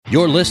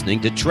You're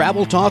listening to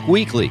Travel Talk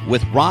Weekly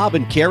with Rob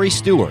and Carrie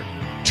Stewart,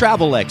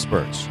 travel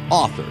experts,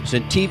 authors,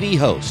 and TV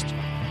hosts.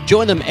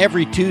 Join them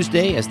every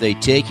Tuesday as they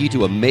take you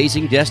to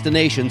amazing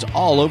destinations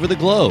all over the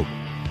globe.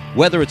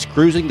 Whether it's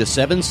cruising the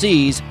seven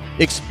seas,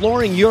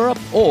 exploring Europe,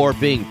 or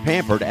being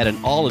pampered at an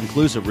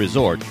all-inclusive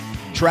resort,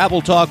 Travel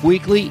Talk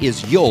Weekly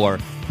is your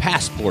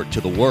passport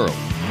to the world.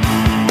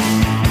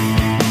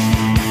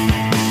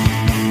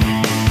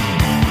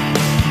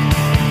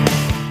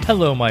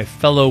 Hello, my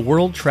fellow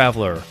world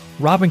traveler.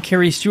 Rob and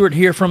Carrie Stewart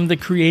here from the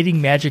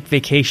Creating Magic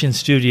Vacation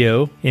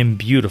Studio in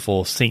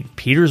beautiful St.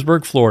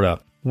 Petersburg, Florida.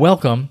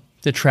 Welcome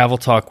to Travel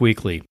Talk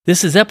Weekly.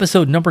 This is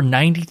episode number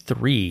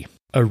 93.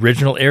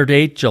 Original air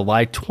date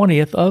July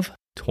 20th of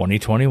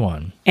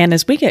 2021. And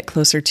as we get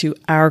closer to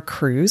our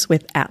cruise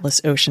with Atlas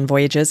Ocean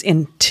Voyages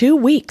in 2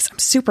 weeks, I'm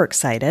super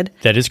excited.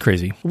 That is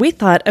crazy. We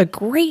thought a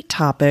great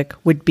topic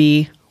would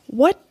be,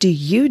 what do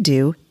you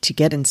do to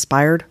get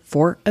inspired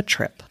for a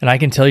trip? And I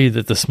can tell you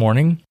that this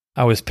morning,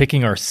 I was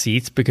picking our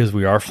seats because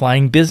we are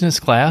flying business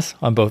class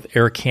on both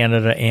Air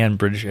Canada and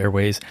British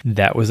Airways.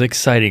 That was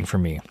exciting for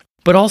me.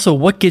 But also,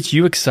 what gets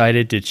you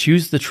excited to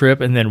choose the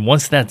trip? And then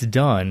once that's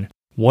done,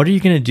 what are you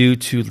going to do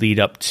to lead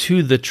up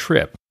to the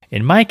trip?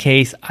 In my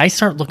case, I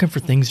start looking for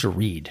things to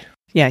read.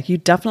 Yeah, you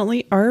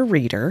definitely are a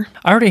reader.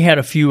 I already had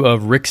a few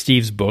of Rick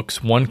Steves'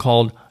 books, one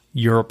called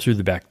Europe Through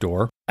the Back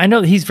Door. I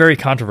know that he's very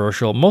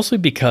controversial, mostly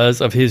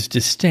because of his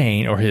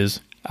disdain or his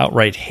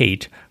outright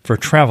hate for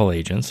travel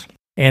agents.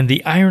 And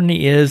the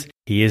irony is,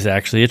 he is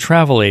actually a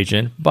travel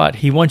agent, but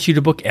he wants you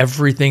to book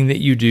everything that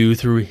you do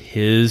through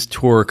his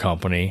tour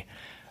company.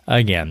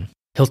 Again,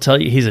 he'll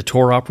tell you he's a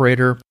tour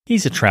operator.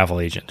 He's a travel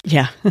agent.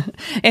 Yeah,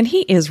 and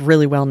he is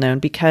really well known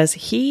because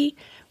he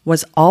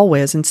was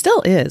always and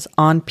still is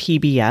on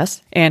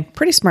PBS, and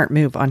pretty smart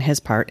move on his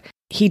part.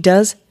 He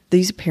does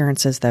these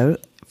appearances, though,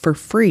 for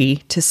free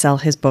to sell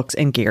his books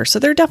and gear. So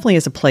there definitely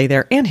is a play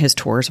there, and his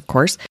tours, of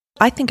course.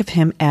 I think of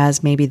him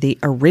as maybe the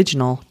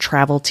original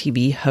travel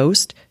TV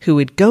host who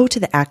would go to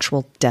the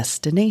actual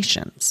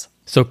destinations.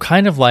 So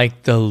kind of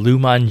like the Lou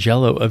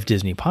Mangello of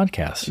Disney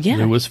podcasts. Yeah,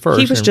 Lou was first.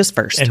 He was just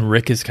first. And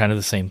Rick is kind of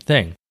the same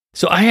thing.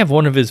 So I have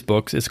one of his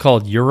books. It's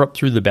called Europe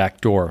Through the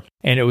Back Door.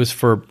 And it was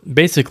for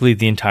basically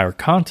the entire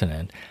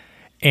continent.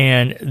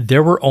 And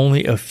there were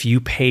only a few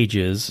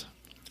pages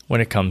when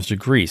it comes to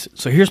Greece.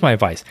 So here's my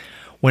advice.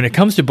 When it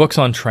comes to books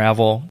on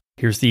travel,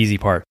 here's the easy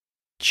part.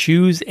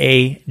 Choose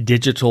a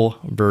digital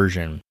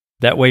version.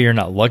 That way you're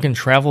not lugging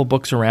travel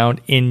books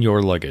around in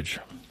your luggage.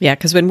 Yeah,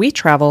 because when we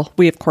travel,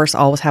 we of course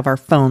always have our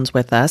phones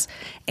with us,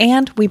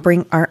 and we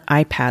bring our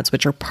iPads,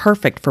 which are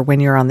perfect for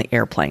when you're on the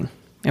airplane.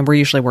 And we're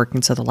usually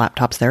working, so the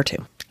laptop's there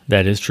too.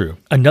 That is true.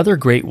 Another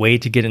great way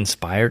to get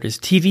inspired is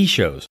TV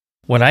shows.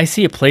 When I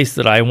see a place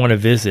that I want to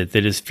visit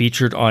that is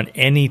featured on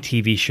any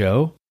TV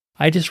show,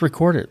 I just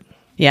record it.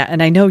 Yeah,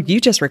 and I know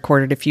you just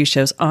recorded a few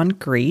shows on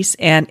Greece,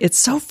 and it's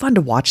so fun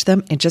to watch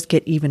them and just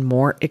get even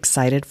more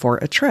excited for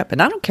a trip.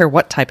 And I don't care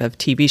what type of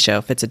TV show,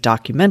 if it's a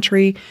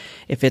documentary,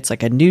 if it's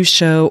like a news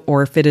show,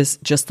 or if it is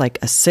just like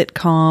a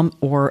sitcom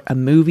or a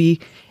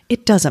movie,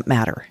 it doesn't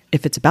matter.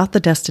 If it's about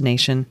the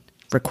destination,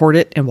 record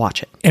it and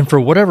watch it. And for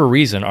whatever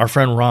reason, our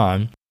friend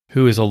Ron,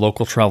 who is a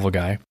local travel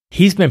guy,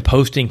 he's been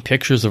posting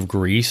pictures of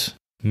Greece,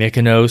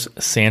 Mykonos,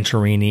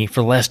 Santorini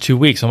for the last 2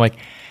 weeks. I'm like,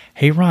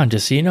 hey, Ron,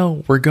 just so you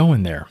know, we're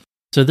going there.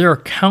 So there are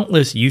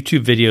countless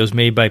YouTube videos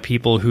made by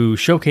people who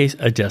showcase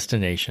a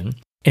destination.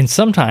 And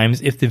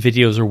sometimes, if the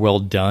videos are well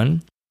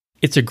done,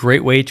 it's a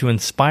great way to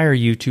inspire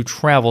you to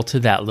travel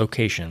to that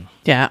location.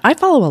 Yeah, I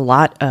follow a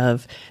lot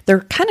of,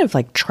 they're kind of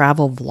like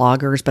travel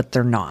vloggers, but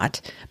they're not.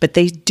 But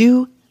they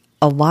do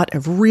a lot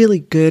of really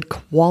good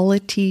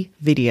quality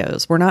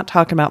videos. We're not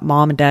talking about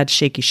mom and dad's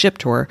shaky ship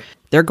tour.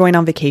 They're going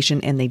on vacation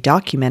and they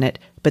document it,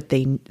 but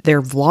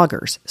they're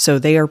vloggers. So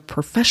they are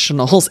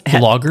professionals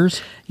at...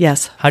 Vloggers?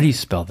 Yes. How do you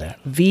spell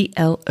that?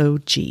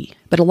 VLOG.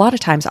 But a lot of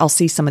times I'll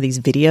see some of these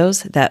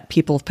videos that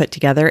people have put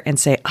together and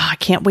say, I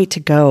can't wait to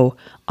go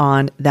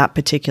on that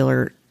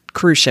particular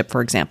cruise ship,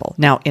 for example.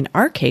 Now, in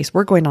our case,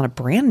 we're going on a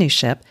brand new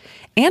ship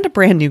and a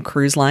brand new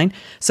cruise line.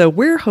 So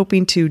we're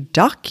hoping to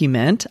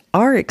document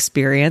our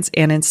experience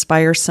and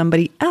inspire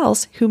somebody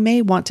else who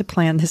may want to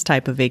plan this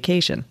type of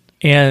vacation.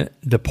 And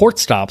the port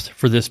stops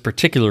for this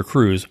particular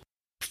cruise,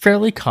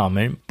 fairly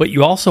common, but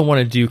you also want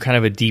to do kind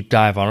of a deep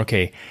dive on,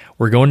 okay,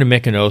 we're going to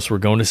Mykonos, we're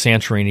going to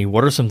Santorini.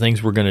 What are some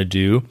things we're going to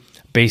do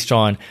based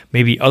on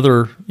maybe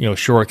other,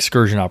 shore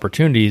excursion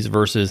opportunities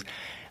versus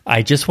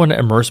I just want to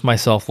immerse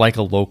myself like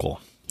a local.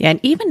 Yeah,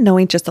 and even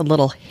knowing just a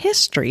little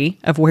history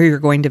of where you're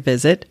going to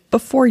visit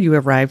before you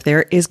arrive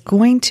there is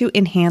going to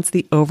enhance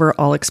the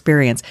overall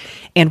experience.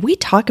 And we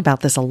talk about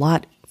this a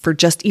lot for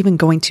just even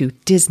going to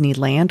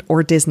Disneyland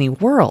or Disney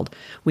World.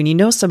 When you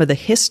know some of the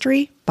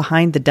history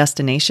behind the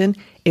destination,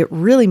 it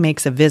really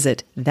makes a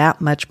visit that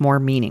much more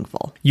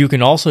meaningful. You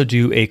can also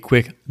do a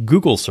quick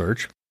Google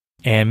search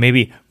and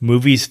maybe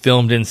movies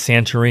filmed in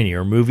Santorini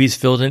or movies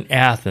filmed in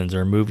Athens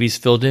or movies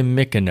filmed in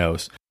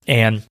Mykonos.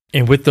 And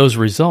with those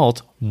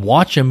results,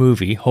 watch a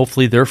movie,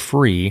 hopefully they're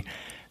free,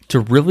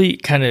 to really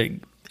kind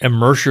of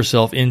immerse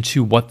yourself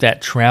into what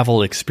that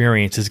travel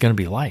experience is going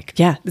to be like.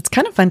 Yeah, it's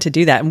kind of fun to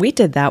do that. And we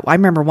did that. I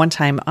remember one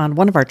time on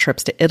one of our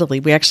trips to Italy,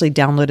 we actually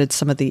downloaded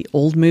some of the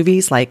old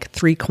movies like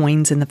Three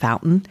Coins in the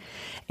Fountain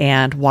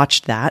and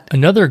watched that.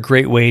 Another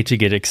great way to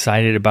get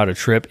excited about a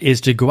trip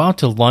is to go out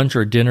to lunch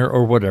or dinner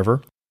or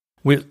whatever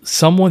with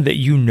someone that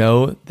you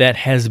know that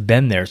has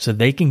been there, so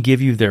they can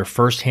give you their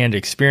firsthand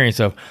experience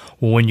of,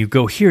 well, when you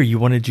go here, you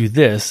want to do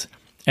this,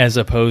 as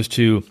opposed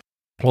to,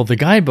 well, the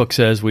guidebook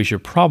says we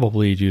should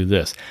probably do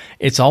this.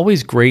 It's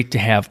always great to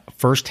have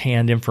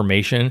firsthand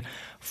information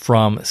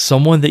from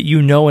someone that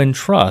you know and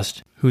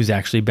trust who's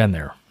actually been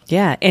there.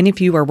 Yeah, and if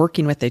you are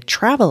working with a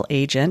travel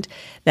agent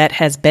that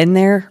has been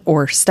there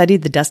or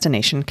studied the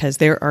destination, because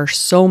there are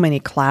so many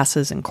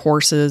classes and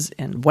courses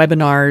and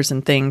webinars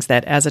and things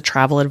that as a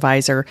travel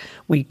advisor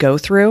we go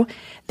through,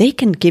 they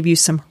can give you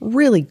some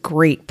really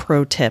great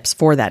pro tips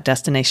for that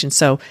destination.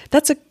 So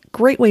that's a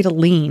great way to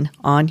lean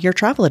on your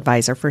travel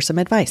advisor for some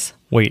advice.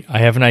 Wait, I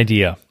have an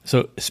idea.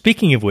 So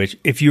speaking of which,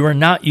 if you are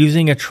not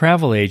using a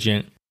travel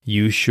agent,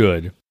 you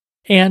should.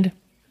 And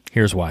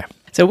here's why.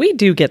 So we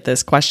do get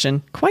this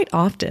question quite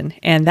often,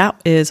 and that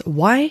is,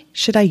 why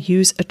should I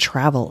use a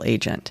travel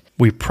agent?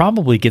 We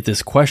probably get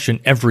this question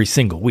every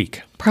single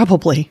week.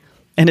 Probably.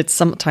 And it's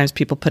sometimes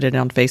people put it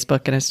on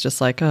Facebook and it's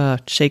just like,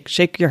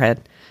 shake your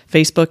head.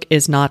 Facebook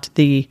is not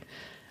the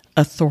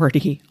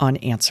authority on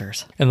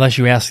answers. Unless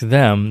you ask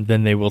them,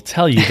 then they will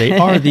tell you they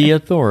are the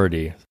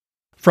authority.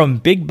 From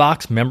big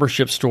box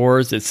membership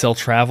stores that sell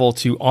travel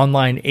to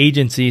online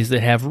agencies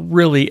that have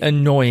really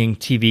annoying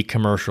TV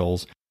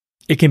commercials,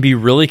 it can be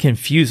really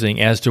confusing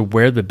as to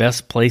where the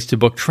best place to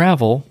book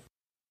travel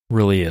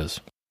really is.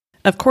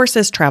 Of course,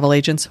 as travel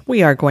agents,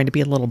 we are going to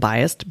be a little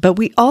biased, but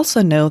we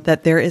also know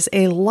that there is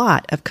a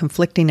lot of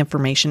conflicting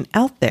information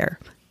out there.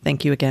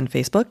 Thank you again,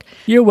 Facebook.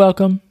 You're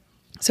welcome.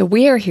 So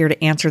we are here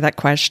to answer that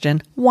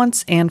question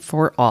once and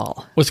for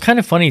all. What's kind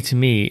of funny to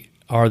me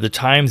are the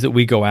times that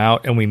we go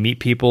out and we meet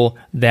people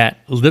that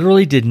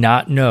literally did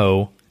not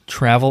know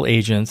travel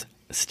agents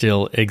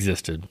still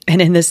existed.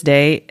 And in this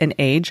day and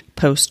age,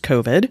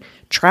 post-COVID,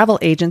 travel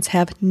agents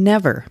have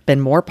never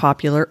been more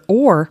popular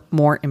or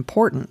more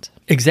important.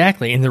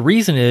 Exactly. And the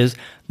reason is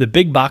the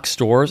big box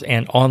stores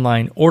and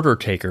online order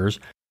takers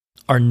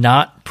are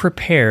not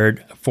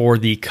prepared for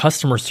the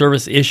customer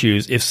service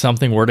issues if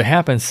something were to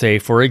happen, say,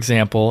 for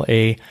example,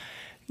 a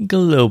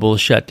global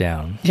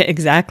shutdown. Yeah,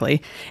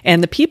 exactly.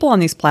 And the people on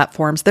these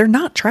platforms, they're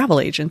not travel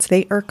agents.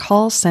 They are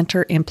call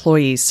center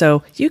employees.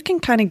 So you can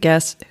kind of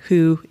guess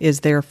who is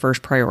their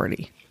first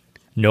priority.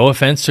 No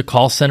offense to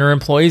call center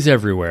employees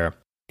everywhere.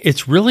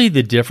 It's really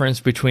the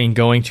difference between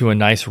going to a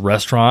nice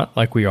restaurant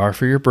like we are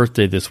for your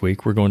birthday this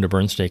week, we're going to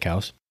Burns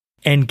Steakhouse,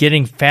 and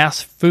getting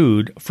fast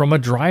food from a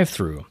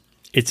drive-thru.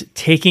 It's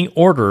taking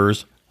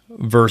orders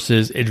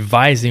versus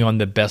advising on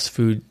the best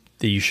food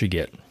that you should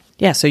get.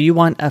 Yeah, so you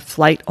want a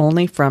flight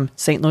only from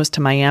St. Louis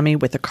to Miami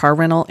with a car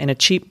rental and a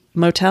cheap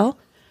motel?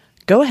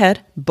 Go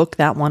ahead, book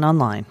that one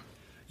online.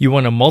 You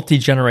want a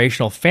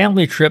multi-generational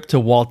family trip to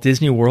Walt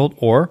Disney World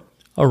or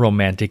a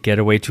romantic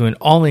getaway to an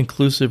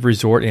all-inclusive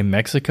resort in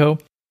Mexico?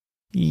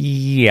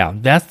 Yeah,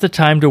 that's the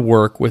time to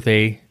work with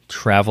a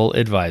travel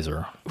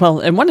advisor. Well,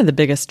 and one of the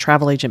biggest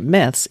travel agent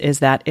myths is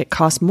that it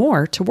costs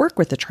more to work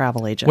with a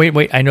travel agent.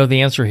 Wait, I know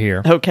the answer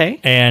here. Okay.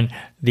 And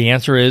the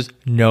answer is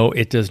no,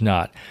 it does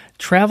not.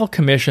 Travel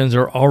commissions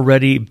are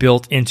already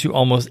built into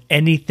almost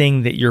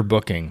anything that you're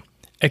booking,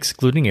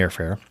 excluding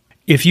airfare.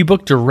 If you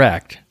book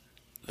direct,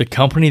 the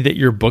company that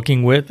you're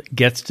booking with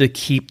gets to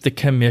keep the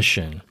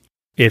commission.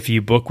 If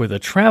you book with a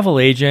travel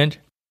agent,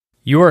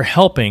 you are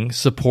helping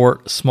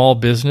support small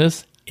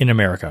business in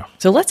America.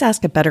 So let's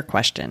ask a better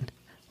question.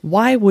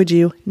 Why would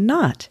you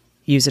not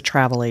use a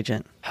travel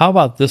agent? How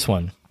about this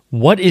one?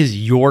 What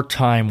is your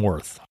time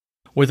worth?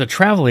 With a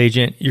travel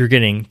agent, you're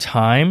getting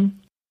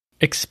time,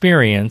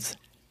 experience,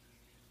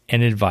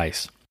 and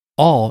advice,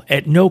 all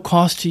at no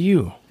cost to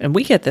you. And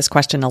we get this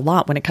question a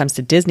lot when it comes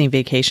to Disney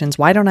vacations.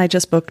 Why don't I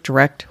just book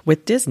direct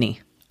with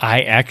Disney? I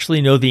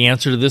actually know the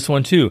answer to this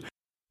one too,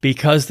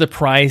 because the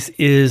price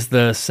is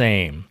the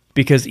same.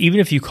 Because even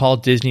if you call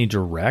Disney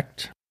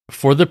direct,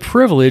 for the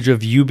privilege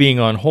of you being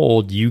on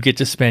hold, you get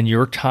to spend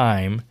your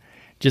time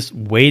just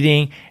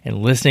waiting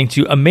and listening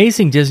to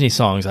amazing Disney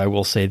songs, I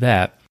will say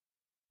that,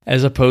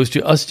 as opposed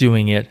to us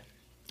doing it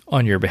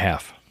on your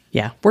behalf.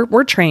 Yeah,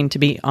 we're trained to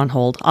be on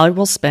hold. I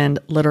will spend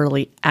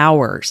literally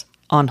hours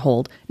on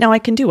hold. Now, I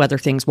can do other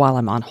things while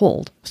I'm on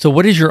hold. So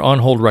what is your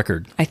on-hold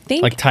record? I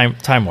think... Like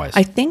time-wise?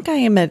 I think I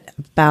am at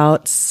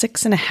about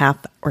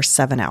 6.5 or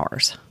 7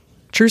 hours.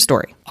 True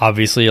story.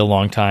 Obviously a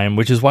long time,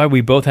 which is why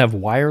we both have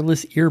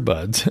wireless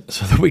earbuds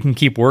so that we can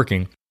keep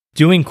working.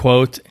 Doing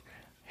quote,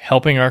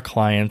 helping our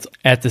clients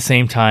at the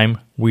same time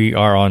we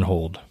are on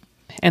hold.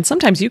 And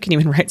sometimes you can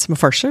even write some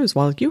of our shows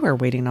while you are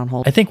waiting on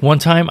hold. I think one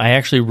time I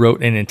actually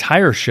wrote an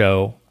entire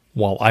show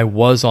while I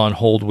was on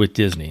hold with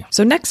Disney.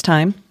 So next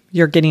time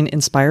you're getting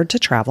inspired to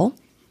travel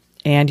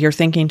and you're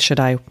thinking, should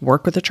I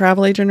work with a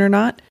travel agent or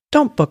not?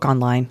 Don't book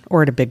online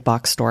or at a big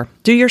box store.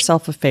 Do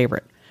yourself a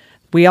favor.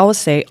 We always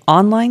say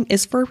online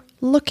is for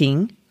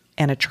looking,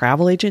 and a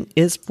travel agent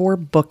is for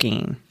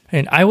booking.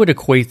 And I would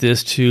equate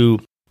this to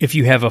if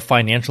you have a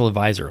financial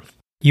advisor.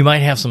 You might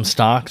have some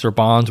stocks or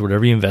bonds,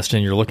 whatever you invest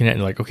in, you're looking at and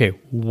you're like, okay,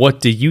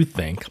 what do you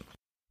think?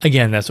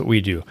 Again, that's what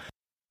we do.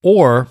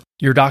 Or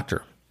your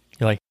doctor.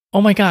 You're like,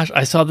 oh my gosh,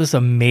 I saw this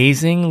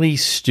amazingly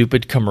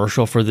stupid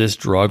commercial for this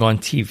drug on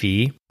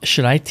TV.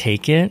 Should I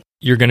take it?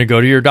 You're going to go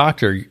to your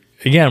doctor.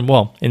 Again,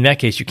 well, in that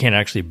case, you can't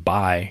actually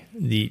buy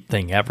the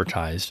thing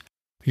advertised.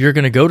 You're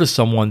going to go to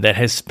someone that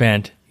has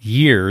spent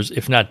years,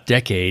 if not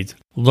decades,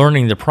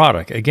 learning the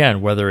product.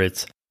 Again, whether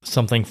it's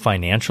something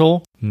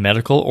financial,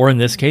 medical, or in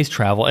this case,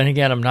 travel. And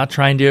again, I'm not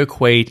trying to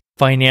equate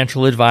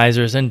financial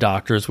advisors and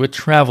doctors with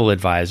travel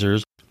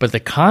advisors, but the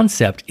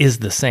concept is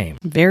the same.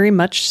 Very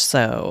much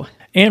so.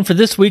 And for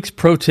this week's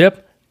pro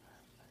tip,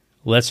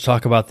 let's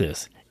talk about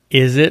this.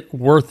 Is it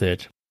worth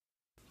it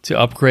to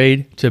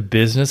upgrade to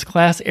business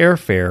class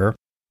airfare,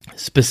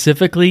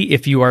 specifically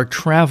if you are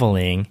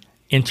traveling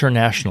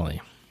internationally?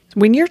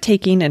 When you're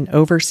taking an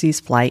overseas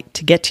flight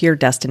to get to your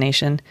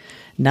destination,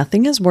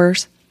 nothing is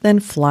worse than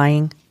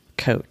flying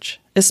coach,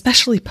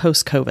 especially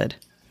post-COVID.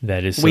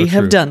 That is so We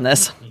have true. done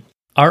this.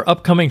 Our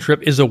upcoming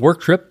trip is a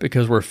work trip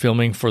because we're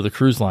filming for the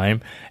cruise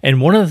line.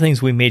 And one of the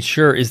things we made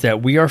sure is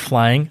that we are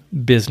flying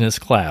business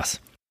class.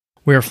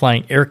 We are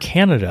flying Air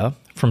Canada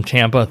from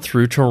Tampa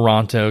through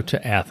Toronto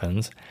to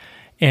Athens.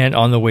 And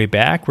on the way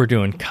back, we're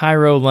doing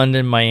Cairo,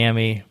 London,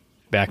 Miami,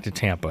 back to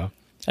Tampa.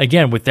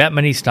 Again, with that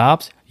many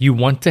stops, you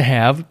want to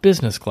have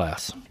business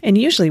class. And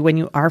usually when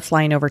you are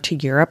flying over to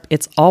Europe,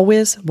 it's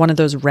always one of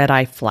those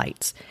red-eye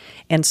flights.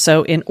 And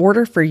so in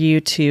order for you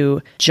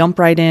to jump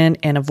right in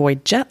and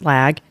avoid jet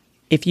lag,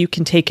 if you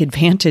can take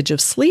advantage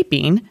of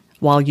sleeping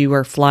while you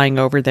are flying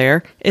over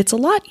there, it's a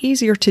lot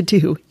easier to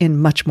do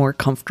in much more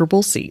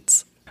comfortable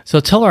seats. So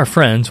tell our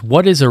friends,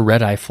 what is a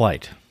red-eye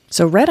flight?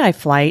 So red-eye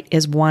flight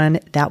is one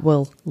that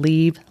will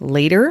leave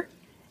later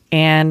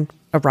and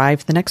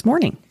arrive the next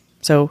morning.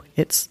 So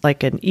it's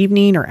like an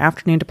evening or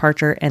afternoon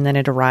departure, and then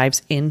it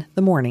arrives in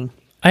the morning.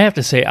 I have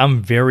to say,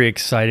 I'm very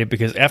excited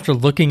because after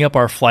looking up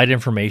our flight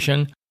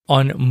information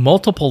on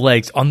multiple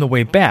legs on the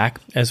way back,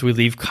 as we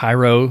leave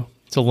Cairo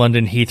to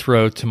London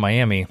Heathrow to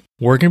Miami,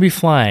 we're going to be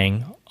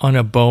flying on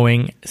a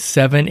Boeing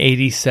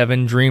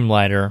 787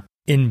 Dreamliner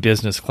in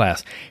business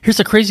class. Here's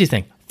the crazy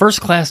thing.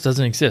 First class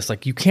doesn't exist.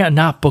 Like, you can't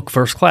not book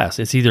first class.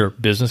 It's either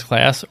business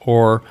class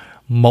or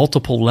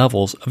multiple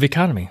levels of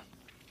economy.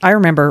 I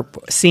remember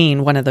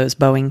seeing one of those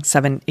Boeing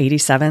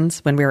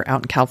 787s when we were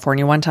out in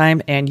California one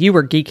time, and you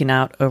were geeking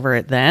out over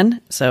it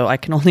then, so I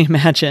can only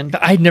imagine.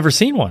 I'd never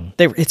seen one.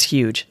 It's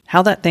huge.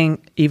 How that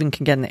thing even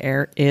can get in the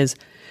air is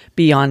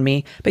beyond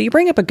me. But you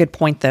bring up a good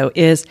point, though,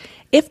 is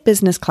if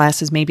business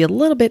class is maybe a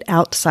little bit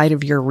outside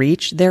of your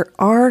reach, there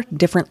are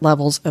different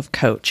levels of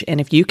coach. And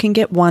if you can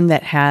get one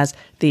that has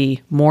the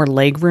more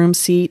legroom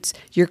seats,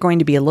 you're going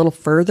to be a little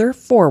further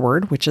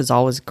forward, which is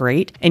always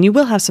great. And you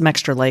will have some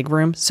extra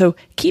legroom. So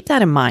keep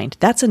that in mind.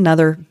 That's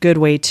another good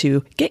way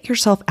to get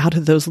yourself out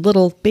of those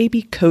little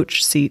baby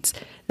coach seats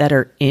that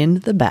are in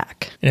the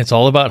back. And it's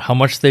all about how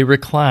much they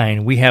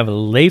recline. We have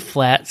lay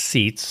flat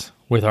seats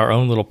with our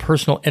own little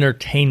personal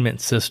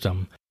entertainment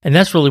system. And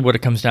that's really what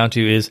it comes down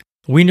to is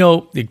we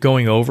know that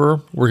going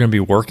over, we're going to be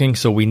working,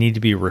 so we need to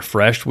be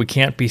refreshed. We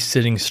can't be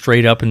sitting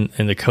straight up in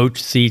the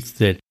coach seats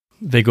that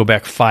they go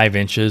back 5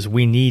 inches.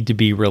 We need to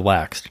be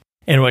relaxed.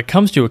 And when it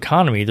comes to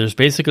economy, there's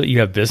basically, you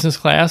have business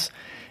class,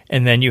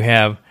 and then you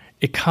have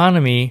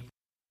economy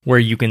where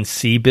you can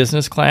see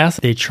business class.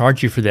 They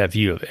charge you for that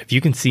view. If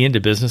you can see into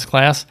business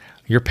class,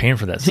 you're paying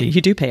for that seat. You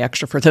do pay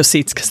extra for those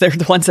seats because they're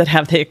the ones that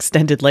have the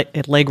extended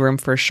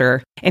legroom for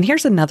sure. And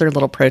here's another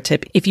little pro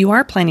tip. If you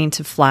are planning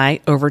to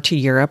fly over to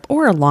Europe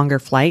or a longer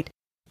flight,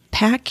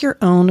 pack your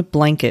own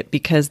blanket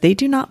because they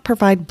do not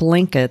provide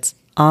blankets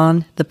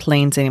on the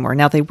planes anymore.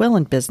 Now, they will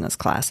in business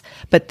class,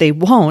 but they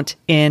won't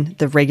in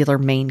the regular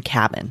main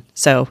cabin.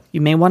 So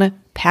you may want to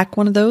pack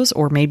one of those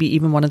or maybe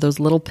even one of those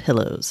little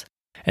pillows.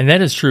 And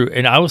that is true.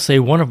 And I will say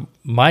one of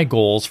my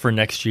goals for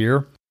next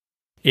year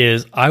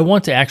is I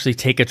want to actually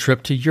take a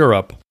trip to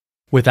Europe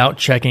without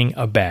checking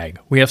a bag.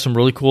 We have some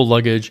really cool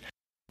luggage.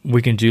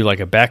 We can do like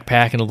a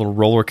backpack and a little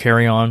roller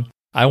carry-on.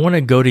 I want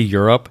to go to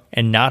Europe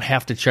and not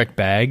have to check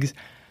bags,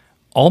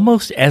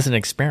 almost as an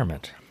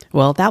experiment.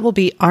 Well, that will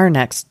be our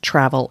next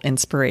travel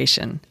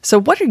inspiration. So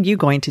what are you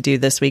going to do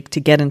this week to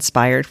get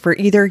inspired for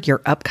either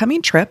your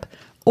upcoming trip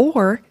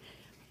or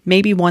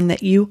maybe one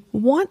that you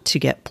want to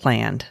get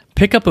planned?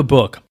 Pick up a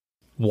book,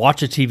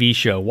 watch a TV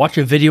show, watch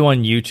a video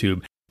on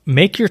YouTube.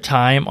 Make your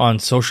time on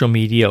social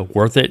media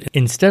worth it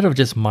instead of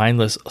just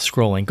mindless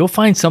scrolling. Go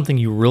find something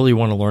you really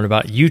want to learn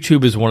about.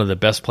 YouTube is one of the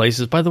best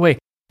places. By the way,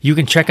 you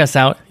can check us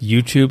out,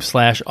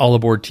 YouTube/All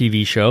Aboard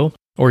TV Show,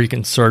 or you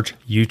can search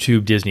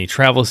YouTube Disney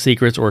Travel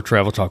Secrets or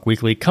Travel Talk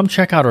Weekly. Come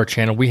check out our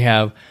channel. We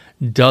have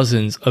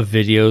dozens of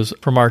videos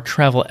from our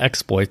travel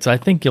exploits I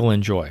think you'll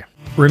enjoy.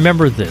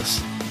 Remember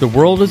this, the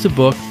world is a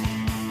book,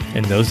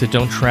 and those that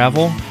don't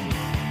travel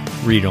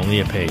read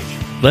only a page.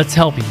 Let's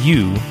help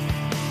you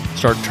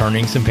start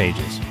turning some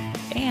pages.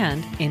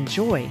 And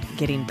enjoy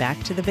getting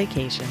back to the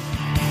vacation.